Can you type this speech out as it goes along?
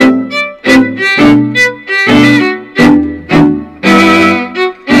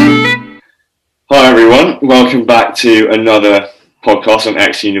welcome back to another podcast on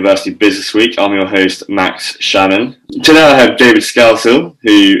X University Business Week. I'm your host, Max Shannon. Today I have David Skelsill,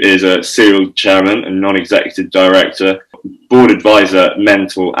 who is a serial chairman and non-executive director, board advisor,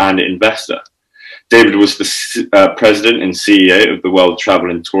 mentor and investor. David was the president and CEO of the World Travel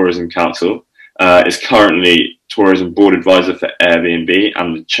and Tourism Council, is currently tourism board advisor for Airbnb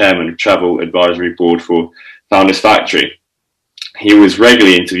and the chairman of travel advisory board for Founders Factory. He was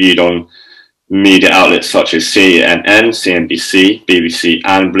regularly interviewed on media outlets such as CNN, CNBC, BBC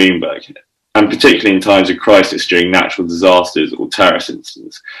and Bloomberg, and particularly in times of crisis during natural disasters or terrorist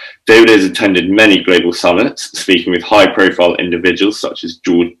incidents. David has attended many global summits, speaking with high-profile individuals such as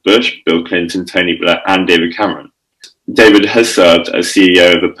George Bush, Bill Clinton, Tony Blair and David Cameron. David has served as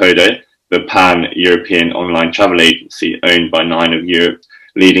CEO of Apodo, the pan-European online travel agency owned by 9 of Europe's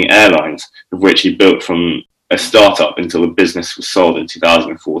leading airlines, of which he built from a startup until the business was sold in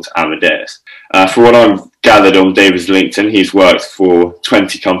 2004 to Amadeus. For what I've gathered on David's LinkedIn, he's worked for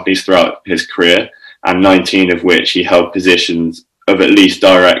 20 companies throughout his career, and 19 of which he held positions of at least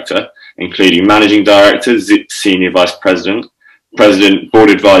director, including managing director, senior vice president, president, board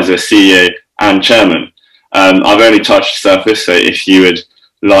advisor, CEO, and chairman. I've only touched the surface, so if you would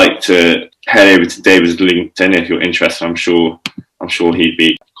like to head over to David's LinkedIn if you're interested, I'm sure he'd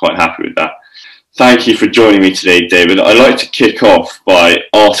be quite happy with that. Thank you for joining me today, David. I'd like to kick off by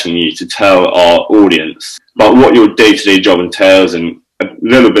asking you to tell our audience about what your day-to-day job entails and a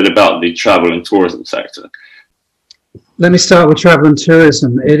little bit about the travel and tourism sector. Let me start with travel and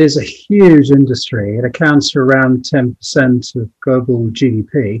tourism. It is a huge industry. It accounts for around 10% of global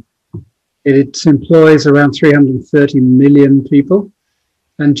GDP. It employs around 330 million people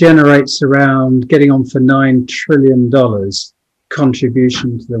and generates around getting on for $9 trillion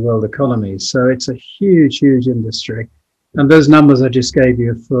contribution to the world economy. So it's a huge industry. And those numbers I just gave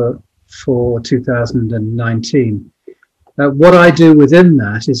you for 2019. What I do within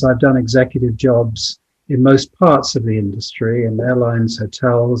that is I've done executive jobs in most parts of the industry, in airlines,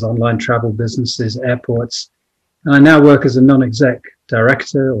 hotels, online travel businesses, airports. And I now work as a non-exec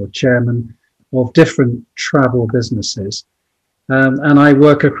director or chairman of different travel businesses. And I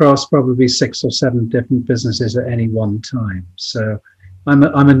work across probably 6 or 7 different businesses at any one time. So I'm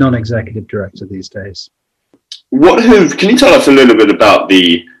a non-executive director these days. Can you tell us a little bit about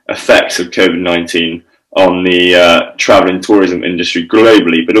the effects of COVID-19 on the travel and tourism industry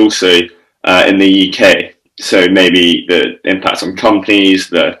globally, but also in the UK? So maybe the impact on companies,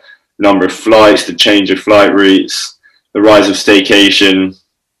 the number of flights, the change of flight routes, the rise of staycation,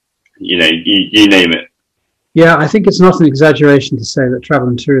 you name it. Yeah, I think it's not an exaggeration to say that travel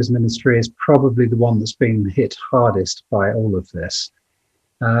and tourism industry is probably the one that's been hit hardest by all of this.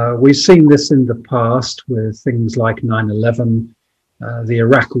 We've seen this in the past with things like 9/11, the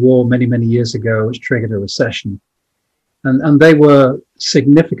Iraq War many years ago, which triggered a recession. And they were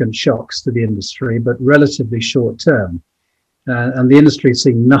significant shocks to the industry, but relatively short term. And the industry has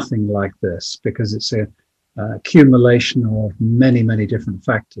seen nothing like this because it's a accumulation of many different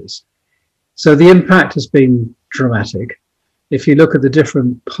factors. So the impact has been dramatic. If you look at the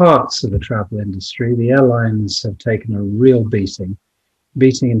different parts of the travel industry, the airlines have taken a real beating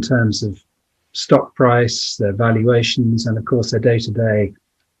in terms of stock price, their valuations, and of course their day-to-day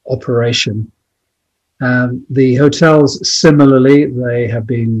operation. The hotels, similarly, they have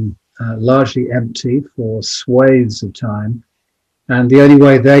been largely empty for swathes of time. And the only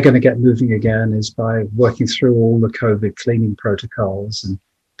way they're going to get moving again is by working through all the COVID cleaning protocols and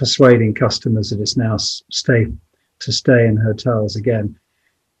persuading customers that it's now safe to stay in hotels again.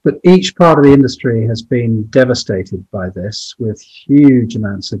 But each part of the industry has been devastated by this, with huge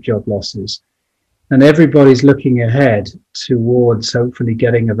amounts of job losses. And everybody's looking ahead towards hopefully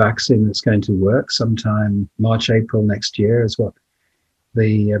getting a vaccine that's going to work sometime March, April next year, is what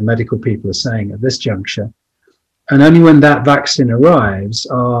the medical people are saying at this juncture. And only when that vaccine arrives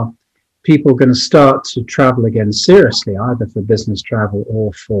are people going to start to travel again seriously, either for business travel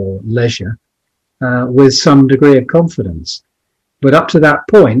or for leisure, with some degree of confidence. But up to that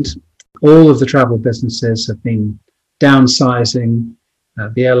point, all of the travel businesses have been downsizing.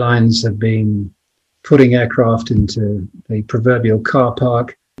 The airlines have been putting aircraft into the proverbial car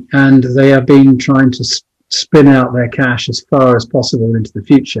park, and they have been trying to spin out their cash as far as possible into the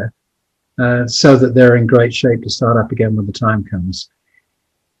future, so that they're in great shape to start up again when the time comes.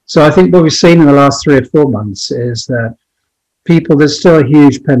 So I think what we've seen in the last 3 or 4 months is that there's still a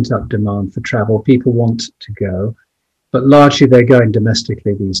huge pent-up demand for travel. People want to go, but largely they're going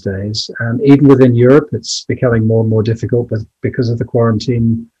domestically these days. And even within Europe, it's becoming more and more difficult because of the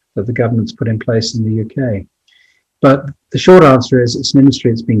quarantine that the government's put in place in the UK. But the short answer is it's an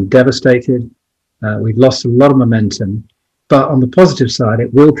industry that's been devastated. We've lost a lot of momentum, but on the positive side,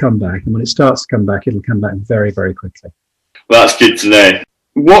 it will come back. And when it starts to come back, it'll come back very, very quickly. Well, that's good to know.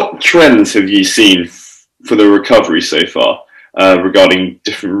 What trends have you seen for the recovery so far regarding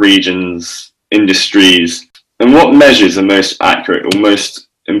different regions, industries, and what measures are most accurate or most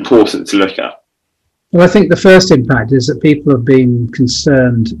important to look at? Well, I think the first impact is that people have been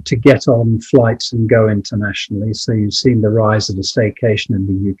concerned to get on flights and go internationally. So you've seen the rise of the staycation in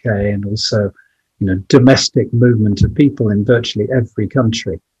the UK, and also, domestic movement of people in virtually every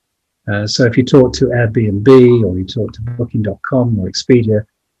country. So if you talk to Airbnb or you talk to Booking.com or Expedia,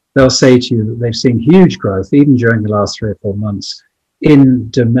 they'll say to you that they've seen huge growth, even during the last 3 or 4 months, in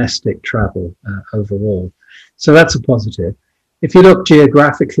domestic travel overall. So that's a positive. If you look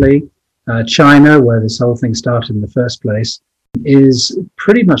geographically, China, where this whole thing started in the first place, is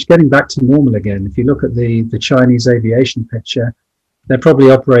pretty much getting back to normal again. If you look at the Chinese aviation picture, they're probably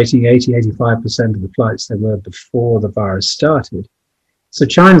operating 80-85% of the flights they were before the virus started. So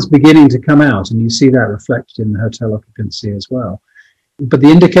China's beginning to come out, and you see that reflected in the hotel occupancy as well. But the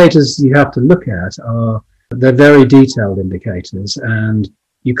indicators you have to look at they're very detailed indicators, and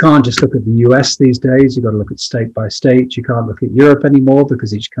you can't just look at the US these days. You've got to look at state by state. You can't look at Europe anymore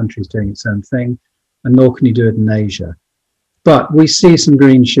because each country is doing its own thing, and nor can you do it in Asia. But we see some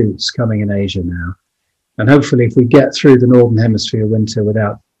green shoots coming in Asia now. And hopefully if we get through the Northern Hemisphere winter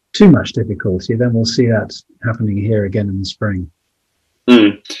without too much difficulty, then we'll see that happening here again in the spring.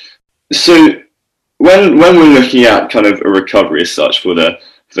 So when we're looking at kind of a recovery as such for the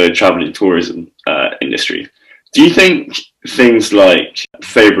travel and tourism industry, do you think things like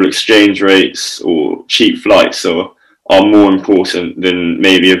favourable exchange rates or cheap flights are more important than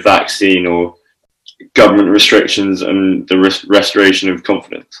maybe a vaccine or government restrictions and the restoration of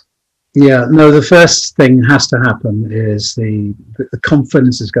confidence? Yeah, no, the first thing has to happen is the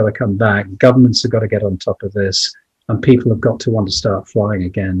confidence has got to come back. Governments have got to get on top of this, and people have got to want to start flying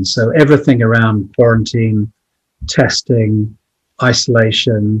again. So everything around quarantine, testing,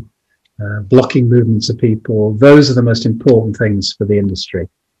 isolation, blocking movements of people, those are the most important things for the industry.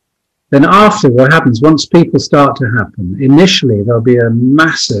 Then after, what happens, once people start to happen, initially there'll be a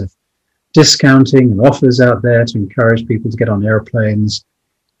massive discounting and offers out there to encourage people to get on airplanes.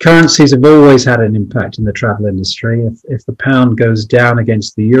 Currencies have always had an impact in the travel industry. If the pound goes down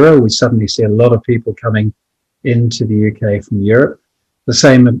against the euro, we suddenly see a lot of people coming into the UK from Europe. The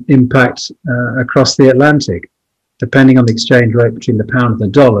same impact across the Atlantic. Depending on the exchange rate between the pound and the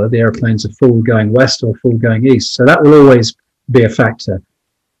dollar, the airplanes are full going west or full going east. So that will always be a factor.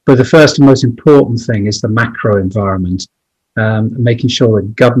 But the first and most important thing is the macro environment, making sure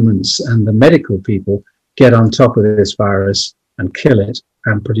that governments and the medical people get on top of this virus and kill it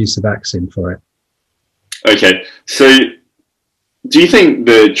and produce a vaccine for it. Okay, so do you think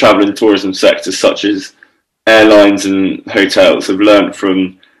the travel and tourism sector, such as airlines and hotels, have learned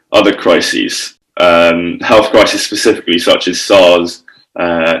from other crises, health crises specifically, such as SARS,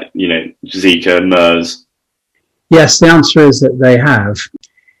 Zika, MERS? Yes, the answer is that they have.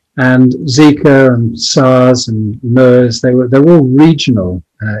 And Zika and SARS and MERS, they're all regional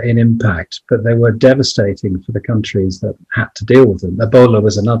in impact, but they were devastating for the countries that had to deal with them. Ebola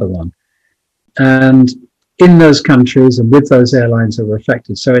was another one. And in those countries and with those airlines that were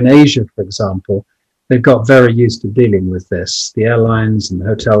affected, so in Asia, for example, they've got very used to dealing with this. The airlines and the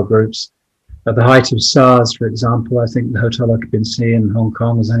hotel groups. At the height of SARS, for example, I think the hotel occupancy in Hong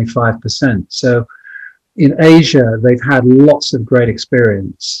Kong was only 5%. So in Asia, they've had lots of great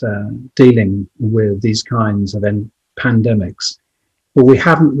experience dealing with these kinds of pandemics. But we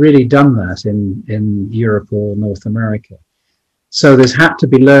haven't really done that in Europe or North America. So there's had to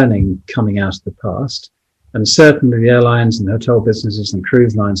be learning coming out of the past. And certainly the airlines and hotel businesses and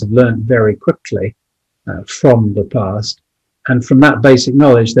cruise lines have learned very quickly from the past. And from that basic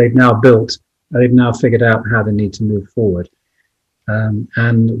knowledge, they've now figured out how they need to move forward.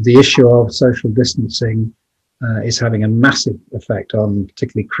 And the issue of social distancing is having a massive effect on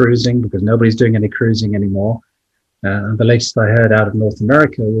particularly cruising, because nobody's doing any cruising anymore. And the latest I heard out of North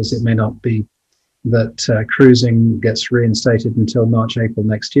America was it may not be that cruising gets reinstated until March, April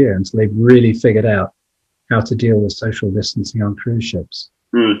next year, until they've really figured out how to deal with social distancing on cruise ships.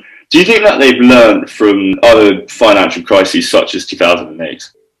 Do you think that they've learned from other financial crises such as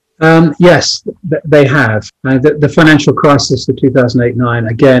 2008? Yes, they have. The financial crisis of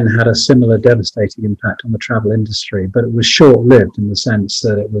 2008-9 again had a similar devastating impact on the travel industry, but it was short-lived in the sense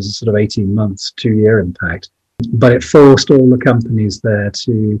that it was a sort of 18 months, 2-year impact. But it forced all the companies there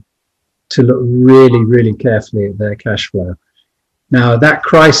to look really, really carefully at their cash flow. Now, that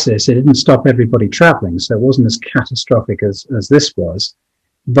crisis, it didn't stop everybody traveling, so it wasn't as catastrophic as this was.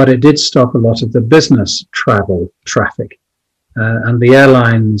 but it did stop a lot of the business travel traffic. And the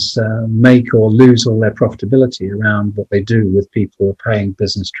airlines make or lose all their profitability around what they do with people who are paying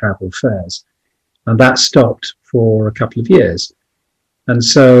business travel fares. And that stopped for a couple of years. And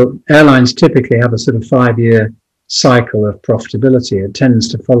so airlines typically have a sort of 5-year cycle of profitability. It tends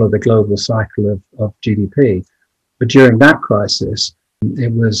to follow the global cycle of GDP. But during that crisis,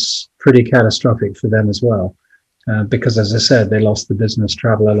 it was pretty catastrophic for them as well, because, as I said, they lost the business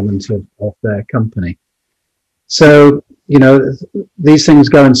travel element of their company. So, you know, these things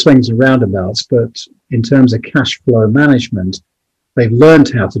go in swings and roundabouts, but in terms of cash flow management, they've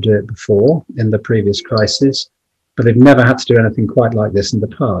learned how to do it before in the previous crisis, but they've never had to do anything quite like this in the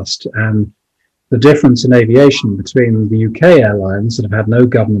past. And the difference in aviation between the UK airlines that have had no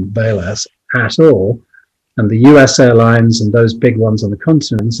government bailouts at all and the US airlines and those big ones on the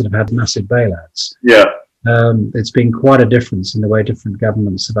continents that have had massive bailouts. Yeah. It's been quite a difference in the way different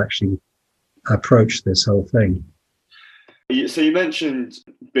governments have actually approached this whole thing. So you mentioned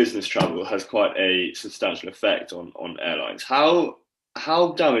business travel has quite a substantial effect on airlines. How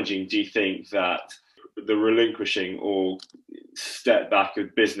damaging do you think that the relinquishing or step back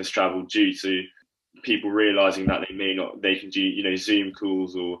of business travel due to people realizing that they can do, you know, Zoom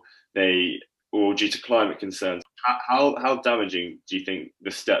calls or due to climate concerns? How damaging do you think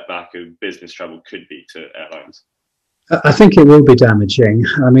the step back of business travel could be to airlines? I think it will be damaging.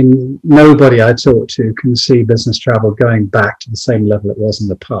 I mean, nobody I talk to can see business travel going back to the same level it was in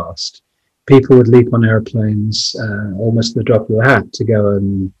the past. People would leap on airplanes almost at the drop of a hat to go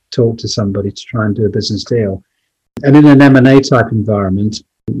and talk to somebody to try and do a business deal. And in an M&A type environment,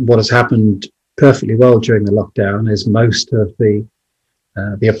 what has happened perfectly well during the lockdown is most of the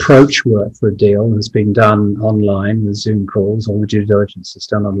approach work for a deal has been done online with Zoom calls. All the due diligence is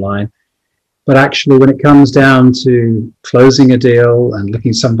done online. But actually, when it comes down to closing a deal and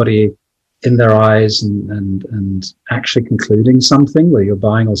looking somebody in their eyes and actually concluding something, whether you're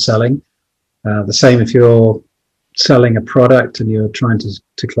buying or selling, the same if you're selling a product and you're trying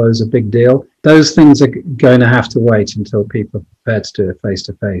to close a big deal, those things are going to have to wait until people are prepared to do it face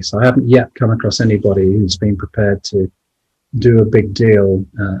to face. I haven't yet come across anybody who's been prepared to do a big deal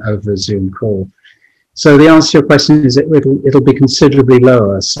over a Zoom call. So the answer to your question is it'll be considerably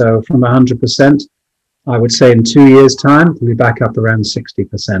lower. So from 100%, I would say in 2 years' time, we'll be back up around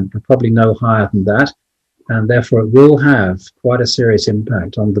 60%, but probably no higher than that. And therefore, it will have quite a serious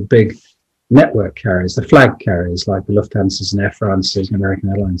impact on the big network carriers, the flag carriers like the Lufthansas and Air France's and American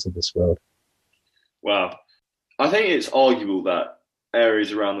Airlines of this world. Wow. I think it's arguable that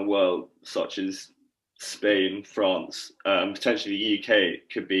areas around the world, such as Spain, France, potentially the UK,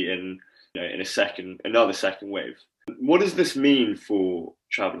 could be in another second wave. What does this mean for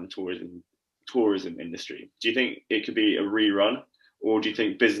travel and tourism industry? Do you think it could be a rerun, or do you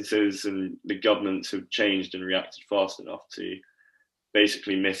think businesses and the governments have changed and reacted fast enough to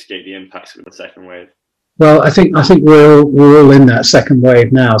basically mitigate the impacts of the second wave? Well, I think we're all in that second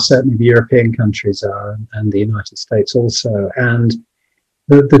wave now. Certainly, the European countries are, and the United States also. And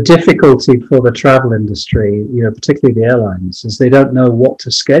the difficulty for the travel industry, you know, particularly the airlines, is they don't know what to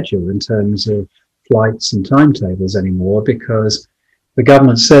schedule in terms of flights and timetables anymore, because the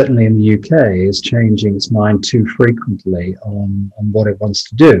government, certainly in the UK, is changing its mind too frequently on what it wants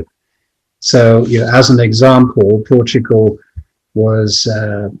to do. So, you know, as an example, Portugal was,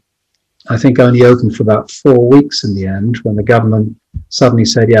 I think, only open for about 4 weeks in the end, when the government suddenly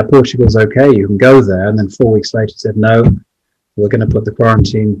said, yeah, Portugal's okay, you can go there. And then 4 weeks later said, no, we're going to put the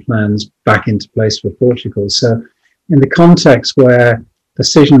quarantine plans back into place for Portugal. So in the context where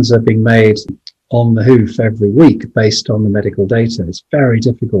decisions are being made on the hoof every week based on the medical data, it's very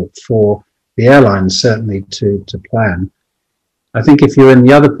difficult for the airlines certainly to plan. I think if you're in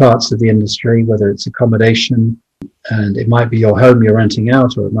the other parts of the industry, whether it's accommodation, and it might be your home you're renting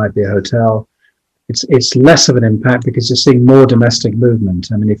out, or it might be a hotel, it's less of an impact because you're seeing more domestic movement.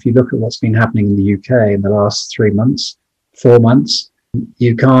 I mean, if you look at what's been happening in the UK in the last 3 months, 4 months,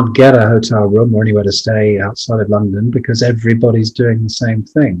 you can't get a hotel room or anywhere to stay outside of London because everybody's doing the same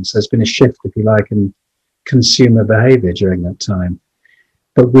thing. So there's been a shift, if you like, in consumer behavior during that time.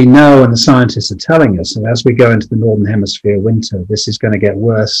 But we know, and the scientists are telling us, that as we go into the Northern Hemisphere winter, this is going to get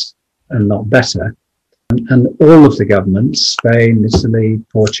worse and not better. And all of the governments, Spain, Italy,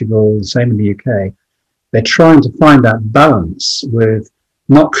 Portugal, the same in the UK, they're trying to find that balance with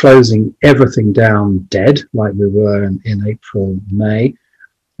not closing everything down dead like we were in April, May,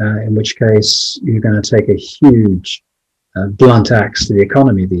 in which case you're going to take a huge blunt axe to the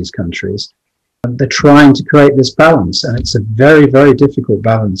economy of these countries. And they're trying to create this balance, and it's a very, very difficult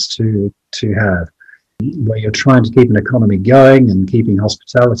balance to have. where you're trying to keep an economy going and keeping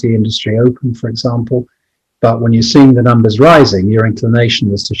hospitality industry open, for example. But when you're seeing the numbers rising, your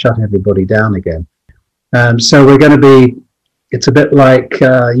inclination is to shut everybody down again. So we're going to be, it's a bit like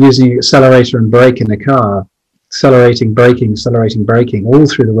using accelerator and brake in a car, accelerating, braking, all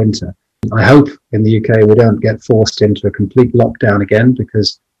through the winter. I hope in the UK we don't get forced into a complete lockdown again,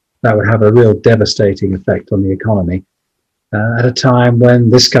 because that would have a real devastating effect on the economy at a time when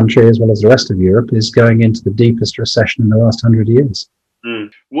this country, as well as the rest of Europe, is going into the deepest recession in the last 100 years.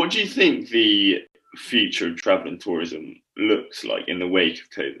 What do you think the future of travel and tourism looks like in the wake of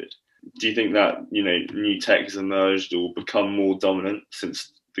COVID? Do you think that, you know, new tech has emerged or become more dominant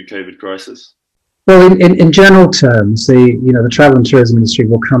since the COVID crisis? Well, in general terms, the travel and tourism industry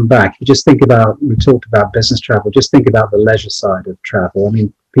will come back. You just think about, we talked about business travel, just think about the leisure side of travel. I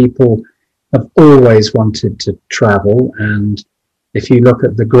mean, people have always wanted to travel, and if you look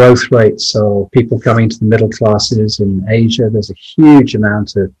at the growth rates of people coming to the middle classes in Asia, there's a huge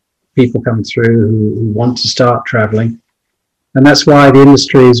amount of people coming through who want to start traveling. And that's why the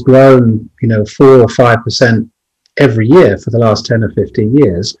industry has grown, 4 or 5% every year for the last 10 or 15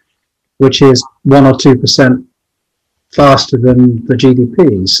 years, which is 1 or 2% faster than the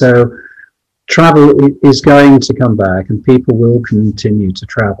GDP. So travel is going to come back and people will continue to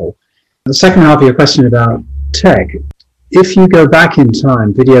travel. The second half of your question about tech, if you go back in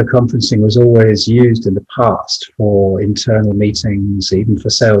time, video conferencing was always used in the past for internal meetings, even for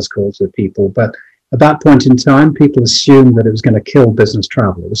sales calls with people. But at that point in time, people assumed that it was going to kill business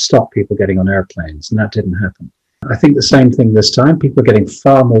travel. It would stop people getting on airplanes, and that didn't happen. I think the same thing this time. People are getting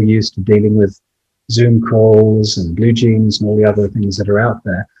far more used to dealing with Zoom calls and BlueJeans and all the other things that are out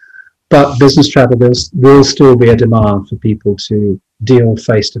there. But business travel, there will still be a demand for people to deal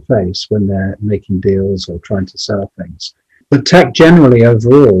face-to-face when they're making deals or trying to sell things. But tech generally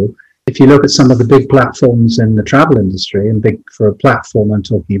overall, if you look at some of the big platforms in the travel industry, and big for a platform, I'm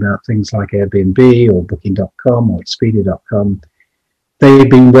talking about things like Airbnb or Booking.com or Expedia.com, they've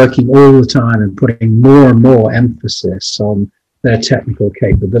been working all the time and putting more and more emphasis on their technical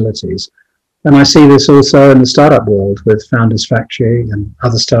capabilities. And I see this also in the startup world with Founders Factory and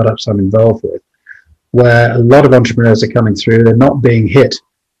other startups I'm involved with, where a lot of entrepreneurs are coming through. They're not being hit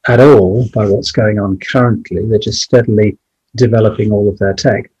at all by what's going on currently. They're just steadily developing all of their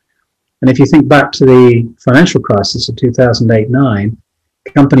tech. And if you think back to the financial crisis of 2008-9,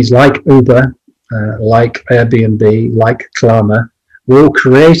 companies like Uber, like Airbnb, like Klarna, were all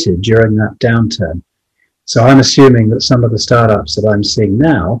created during that downturn. So I'm assuming that some of the startups that I'm seeing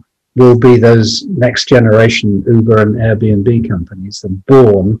now will be those next generation Uber and Airbnb companies that are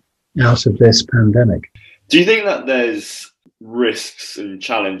born out of this pandemic. Do you think that there's risks and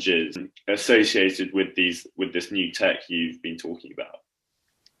challenges associated with this new tech you've been talking about?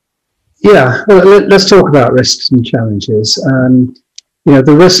 Yeah, well, let's talk about risks and challenges. The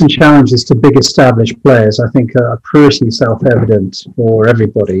risks and challenges to big established players, I think, are pretty self-evident for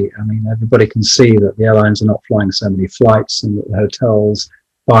everybody. I mean, everybody can see that the airlines are not flying so many flights and that the hotels,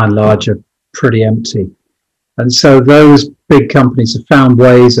 by and large, are pretty empty. And so those big companies have found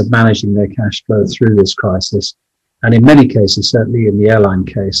ways of managing their cash flow through this crisis. And in many cases, certainly in the airline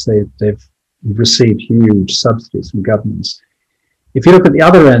case, they've received huge subsidies from governments. If you look at the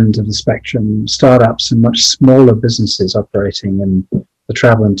other end of the spectrum, startups and much smaller businesses operating in the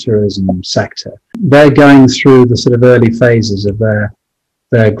travel and tourism sector, they're going through the sort of early phases of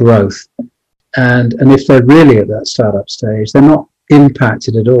their growth. And if they're really at that startup stage, they're not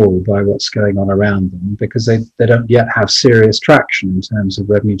impacted at all by what's going on around them because they don't yet have serious traction in terms of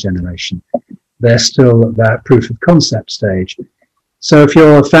revenue generation. They're still at that proof of concept stage. So if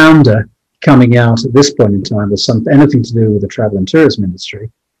you're a founder coming out at this point in time with anything to do with the travel and tourism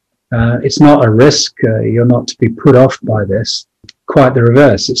industry, it's not a risk. You're not to be put off by this. Quite the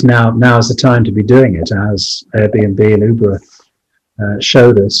reverse. It's now's the time to be doing it, as Airbnb and Uber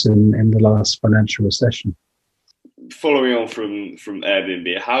showed us in the last financial recession. Following on from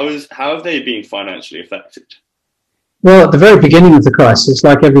Airbnb, how have they been financially affected? Well, at the very beginning of the crisis,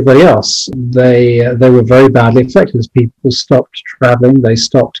 like everybody else, they were very badly affected as people stopped traveling, they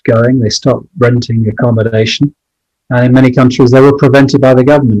stopped going, they stopped renting accommodation. And in many countries, they were prevented by the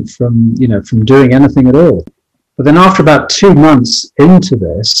government from doing anything at all. But then after about 2 months into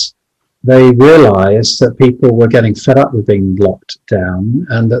this, they realized that people were getting fed up with being locked down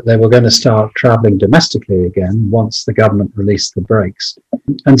and that they were going to start traveling domestically again once the government released the brakes.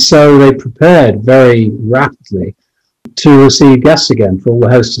 And so they prepared very rapidly to receive guests again, for all the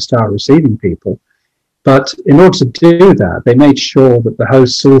hosts to start receiving people. But in order to do that, they made sure that the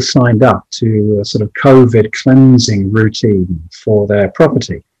hosts all signed up to a sort of COVID cleansing routine for their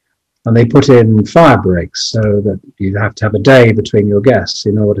property. And they put in fire breaks so that you have to have a day between your guests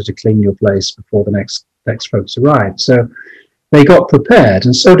in order to clean your place before the next folks arrive. So they got prepared,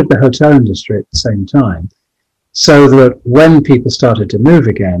 and so did the hotel industry at the same time, so that when people started to move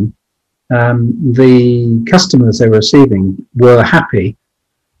again, the customers they were receiving were happy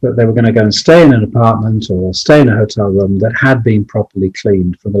that they were going to go and stay in an apartment or stay in a hotel room that had been properly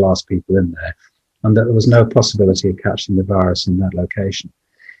cleaned for the last people in there, and that there was no possibility of catching the virus in that location.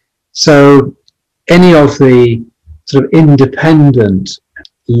 So any of the sort of independent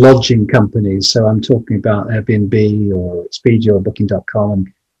lodging companies, so I'm talking about Airbnb or Expedia or Booking.com,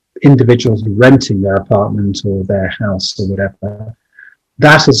 and individuals renting their apartment or their house or whatever,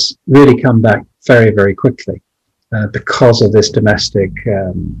 that has really come back very, very quickly because of this domestic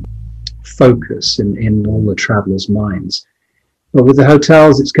focus in all the travellers' minds. But with the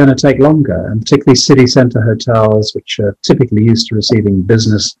hotels, it's going to take longer, and particularly city centre hotels, which are typically used to receiving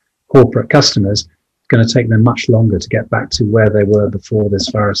business corporate customers, it's going to take them much longer to get back to where they were before this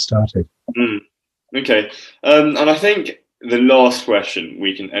virus started. Okay. And I think the last question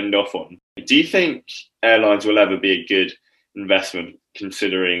we can end off on, do you think airlines will ever be a good investment,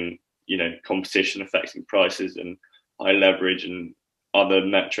 considering, you know, competition affecting prices and high leverage and other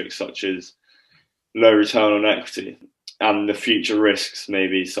metrics such as low return on equity, and the future risks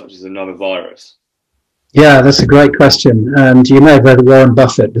maybe such as another virus? Yeah, that's a great question. And you may have read Warren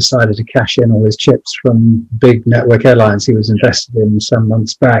Buffett decided to cash in all his chips from big network airlines he was invested in some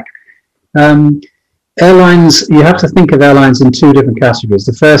months back. Airlines, you have to think of airlines in two different categories.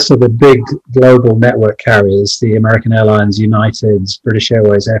 The first are the big global network carriers, the American Airlines, United's, British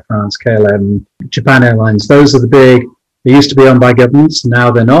Airways, Air France, KLM, Japan Airlines. Those are the big, they used to be owned by governments, now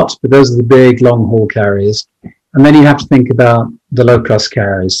they're not, but those are the big long-haul carriers. And then you have to think about the low-cost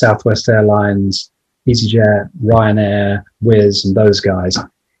carriers, Southwest Airlines, EasyJet, Ryanair, Wizz, and those guys.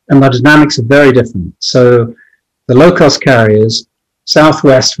 And the dynamics are very different. So the low-cost carriers,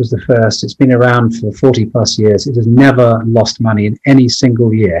 Southwest was the first. It's been around for 40 plus years. It has never lost money in any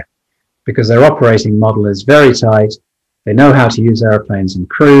single year because their operating model is very tight. They know how to use airplanes and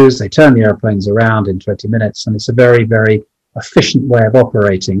crews. They turn the airplanes around in 20 minutes, and it's a very, very efficient way of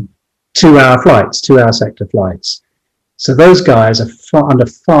operating 2-hour flights, 2-hour sector flights. So those guys are under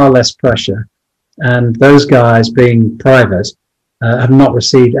far less pressure, and those guys, being private, have not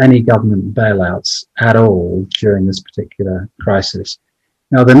received any government bailouts at all during this particular crisis.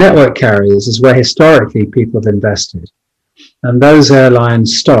 Now, the network carriers is where historically people have invested, and those airline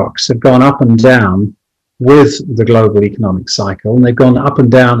stocks have gone up and down with the global economic cycle, and they've gone up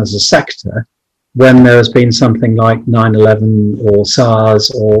and down as a sector when there has been something like 9/11 or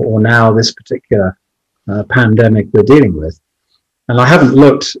SARS or now this particular pandemic we're dealing with. And I haven't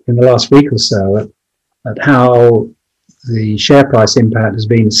looked in the last week or so at how the share price impact has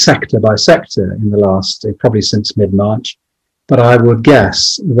been sector by sector in the last, probably since mid-March. But I would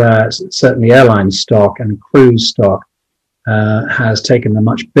guess that certainly airline stock and cruise stock has taken a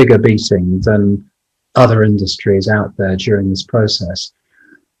much bigger beating than other industries out there during this process.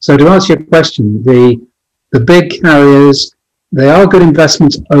 So to answer your question, the big carriers, they are good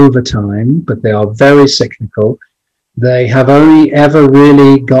investments over time, but they are very cyclical. They have only ever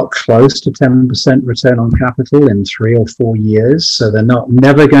really got close to 10% return on capital in 3 or 4 years. So they're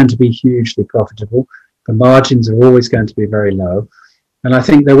never going to be hugely profitable. The margins are always going to be very low. And I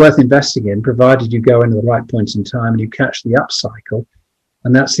think they're worth investing in, provided you go into the right point in time and you catch the upcycle.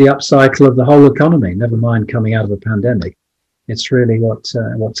 And that's the upcycle of the whole economy, never mind coming out of a pandemic. It's really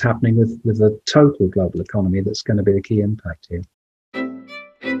what's happening with the total global economy that's going to be the key impact here.